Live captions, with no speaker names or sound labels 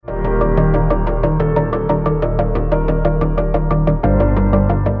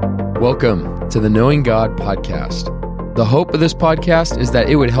Welcome to the Knowing God podcast. The hope of this podcast is that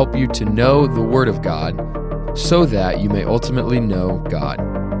it would help you to know the Word of God so that you may ultimately know God.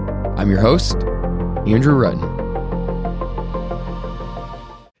 I'm your host, Andrew Rutten.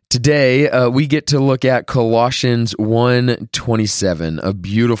 Today, we get to look at Colossians 1:27, a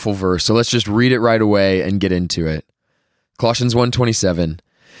beautiful verse. So let's just read it right away and get into it. Colossians 1:27.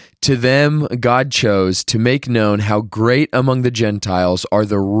 To them God chose to make known how great among the Gentiles are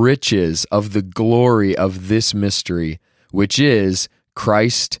the riches of the glory of this mystery, which is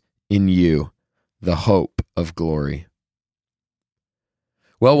Christ in you, the hope of glory.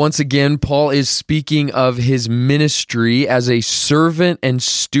 Well, once again, Paul is speaking of his ministry as a servant and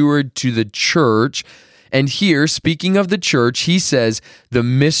steward to the church. And here, speaking of the church, he says the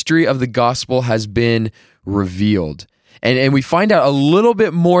mystery of the gospel has been revealed. And we find out a little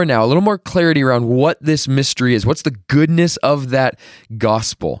bit more now, a little more clarity around what this mystery is. What's the goodness of that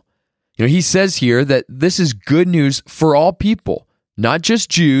gospel? You know, he says here that this is good news for all people, not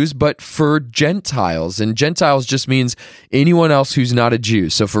just Jews, but for Gentiles. And Gentiles just means anyone else who's not a Jew.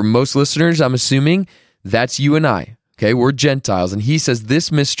 So for most listeners, I'm assuming that's you and I. Okay, we're Gentiles. And he says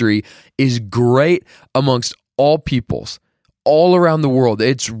this mystery is great amongst all peoples, all around the world.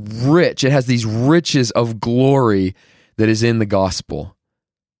 It's rich. It has these riches of glory that is in the gospel.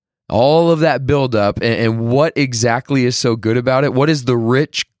 All of that buildup, and what exactly is so good about it? What is the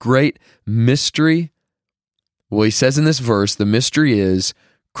rich, great mystery? Well, he says in this verse, the mystery is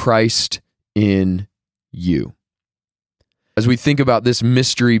Christ in you. As we think about this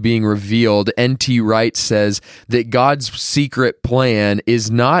mystery being revealed, N.T. Wright says that God's secret plan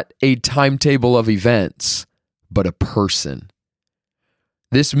is not a timetable of events, but a person.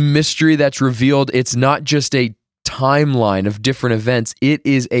 This mystery that's revealed, it's not just a timeline of different events. It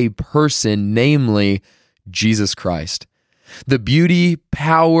is a person, namely Jesus Christ. The beauty,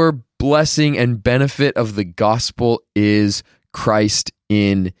 power, blessing, and benefit of the gospel is Christ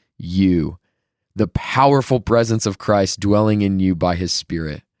in you. The powerful presence of Christ dwelling in you by his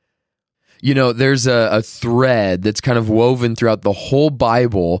Spirit. You know, there's a thread that's kind of woven throughout the whole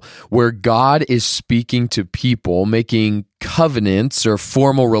Bible where God is speaking to people, making covenants or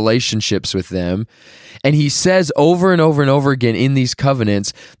formal relationships with them. And he says over and over and over again in these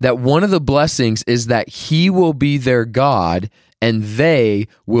covenants that one of the blessings is that he will be their God and they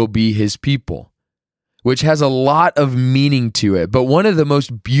will be his people, which has a lot of meaning to it. But one of the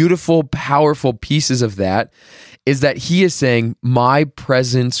most beautiful, powerful pieces of that is that he is saying, my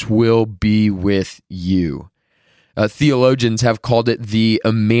presence will be with you. Theologians have called it the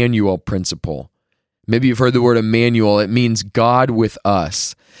Emmanuel principle. Maybe you've heard the word Emmanuel. It means God with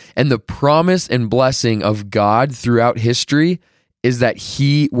us. And the promise and blessing of God throughout history is that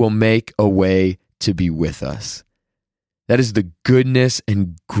he will make a way to be with us. That is the goodness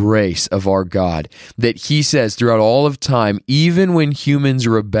and grace of our God, that he says throughout all of time, even when humans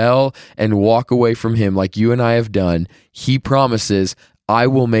rebel and walk away from him like you and I have done, he promises, I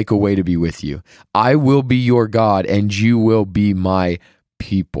will make a way to be with you. I will be your God and you will be my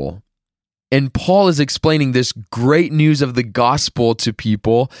people. And Paul is explaining this great news of the gospel to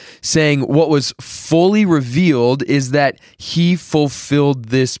people, saying what was fully revealed is that he fulfilled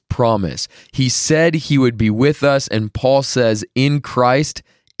this promise. He said he would be with us, and Paul says, in Christ,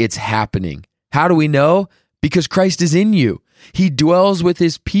 it's happening. How do we know? Because Christ is in you. He dwells with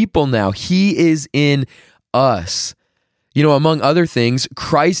his people now. He is in us. You know, among other things,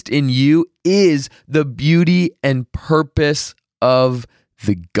 Christ in you is the beauty and purpose of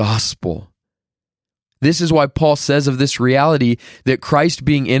the gospel. This is why Paul says of this reality that Christ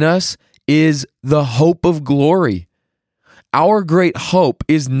being in us is the hope of glory. Our great hope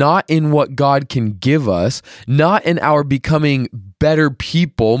is not in what God can give us, not in our becoming better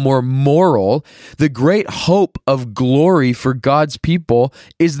people, more moral. The great hope of glory for God's people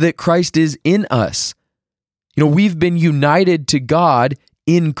is that Christ is in us. You know, we've been united to God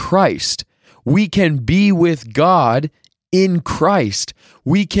in Christ. We can be with God in Christ.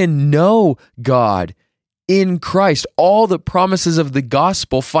 We can know God in Christ. All the promises of the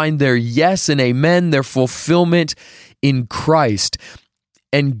gospel find their yes and amen, their fulfillment in Christ.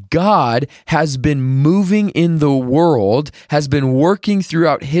 And God has been moving in the world, has been working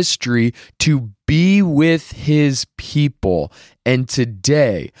throughout history to be with his people. And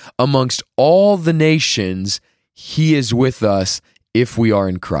today, amongst all the nations, he is with us if we are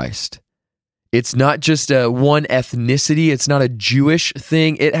in Christ. It's not just one ethnicity. It's not a Jewish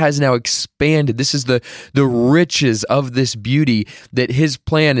thing. It has now expanded. This is the riches of this beauty, that his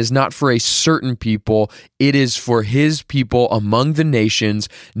plan is not for a certain people. It is for his people among the nations,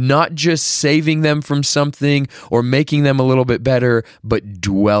 not just saving them from something or making them a little bit better, but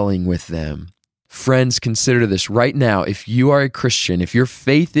dwelling with them. Friends, consider this right now. If you are a Christian, if your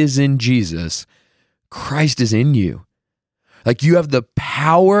faith is in Jesus, Christ is in you. Like, you have the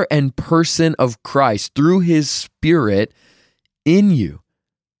power and person of Christ through his Spirit in you.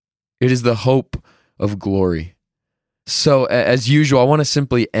 It is the hope of glory. So, as usual, I want to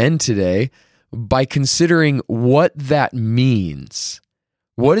simply end today by considering what that means.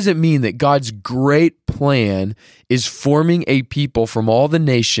 What does it mean that God's great plan is forming a people from all the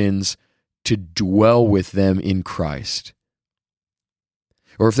nations to dwell with them in Christ?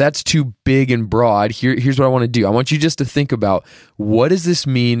 Or if that's too big and broad, here's what I want to do. I want you just to think about, what does this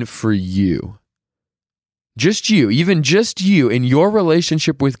mean for you? Just you, even just you, in your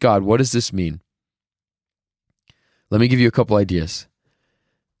relationship with God, what does this mean? Let me give you a couple ideas.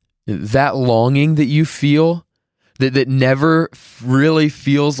 That longing that you feel, that never really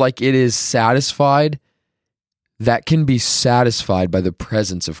feels like it is satisfied, that can be satisfied by the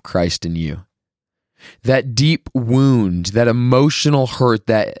presence of Christ in you. That deep wound, that emotional hurt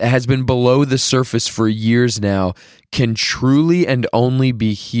that has been below the surface for years now, can truly and only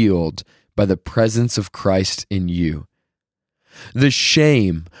be healed by the presence of Christ in you. The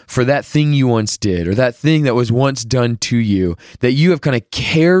shame for that thing you once did, or that thing that was once done to you, that you have kind of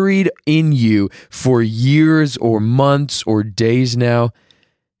carried in you for years or months or days now,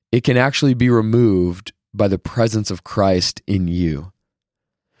 it can actually be removed by the presence of Christ in you.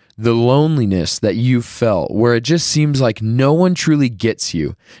 The loneliness that you felt, where it just seems like no one truly gets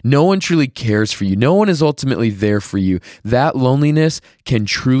you, no one truly cares for you, no one is ultimately there for you, that loneliness can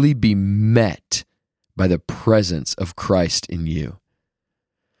truly be met by the presence of Christ in you.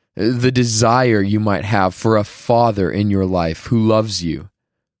 The desire you might have for a father in your life who loves you,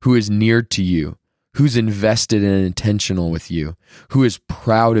 who is near to you, who's invested and intentional with you, who is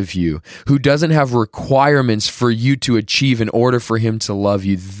proud of you, who doesn't have requirements for you to achieve in order for him to love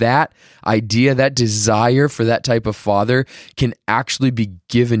you. That idea, that desire for that type of father can actually be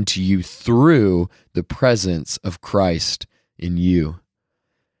given to you through the presence of Christ in you.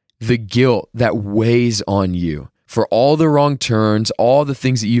 The guilt that weighs on you for all the wrong turns, all the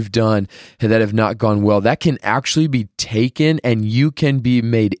things that you've done that have not gone well, that can actually be taken, and you can be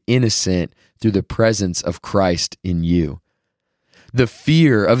made innocent through the presence of Christ in you. The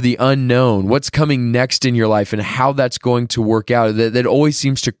fear of the unknown, what's coming next in your life and how that's going to work out, that always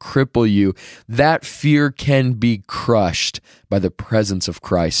seems to cripple you, that fear can be crushed by the presence of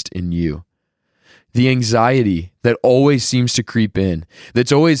Christ in you. The anxiety that always seems to creep in,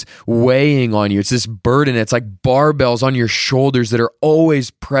 that's always weighing on you. It's this burden. It's like barbells on your shoulders that are always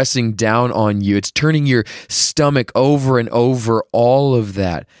pressing down on you. It's turning your stomach over and over. All of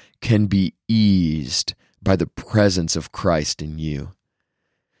that can be eased by the presence of Christ in you.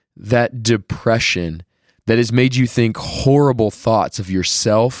 That depression that has made you think horrible thoughts of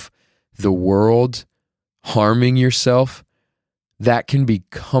yourself, the world, harming yourself, that can be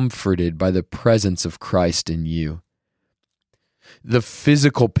comforted by the presence of Christ in you. The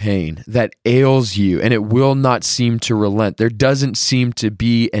physical pain that ails you and it will not seem to relent, there doesn't seem to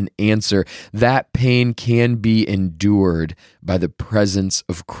be an answer, that pain can be endured by the presence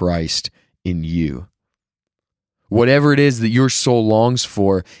of Christ in you. Whatever it is that your soul longs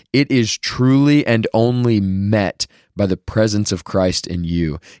for, it is truly and only met by the presence of Christ in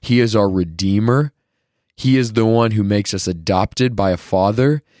you. He is our Redeemer. He is the one who makes us adopted by a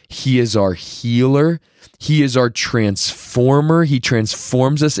father. He is our healer. He is our transformer. He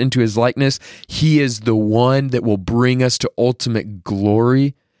transforms us into his likeness. He is the one that will bring us to ultimate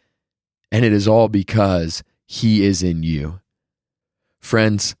glory. And it is all because he is in you.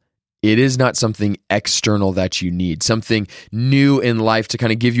 Friends, it is not something external that you need, something new in life to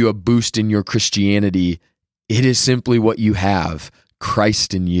kind of give you a boost in your Christianity. It is simply what you have,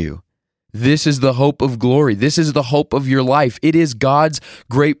 Christ in you. This is the hope of glory. This is the hope of your life. It is God's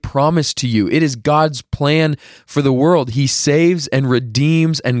great promise to you. It is God's plan for the world. He saves and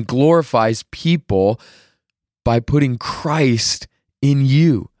redeems and glorifies people by putting Christ in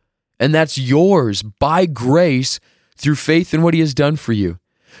you. And that's yours by grace through faith in what he has done for you.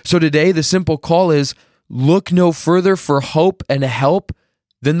 So today, the simple call is, look no further for hope and help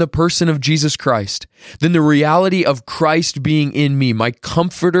than the person of Jesus Christ, than the reality of Christ being in me, my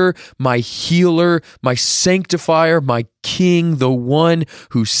comforter, my healer, my sanctifier, my king, the one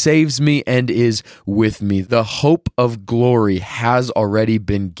who saves me and is with me. The hope of glory has already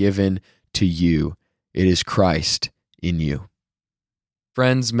been given to you. It is Christ in you.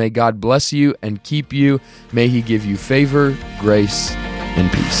 Friends, may God bless you and keep you. May He give you favor, grace,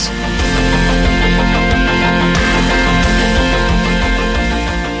 and peace.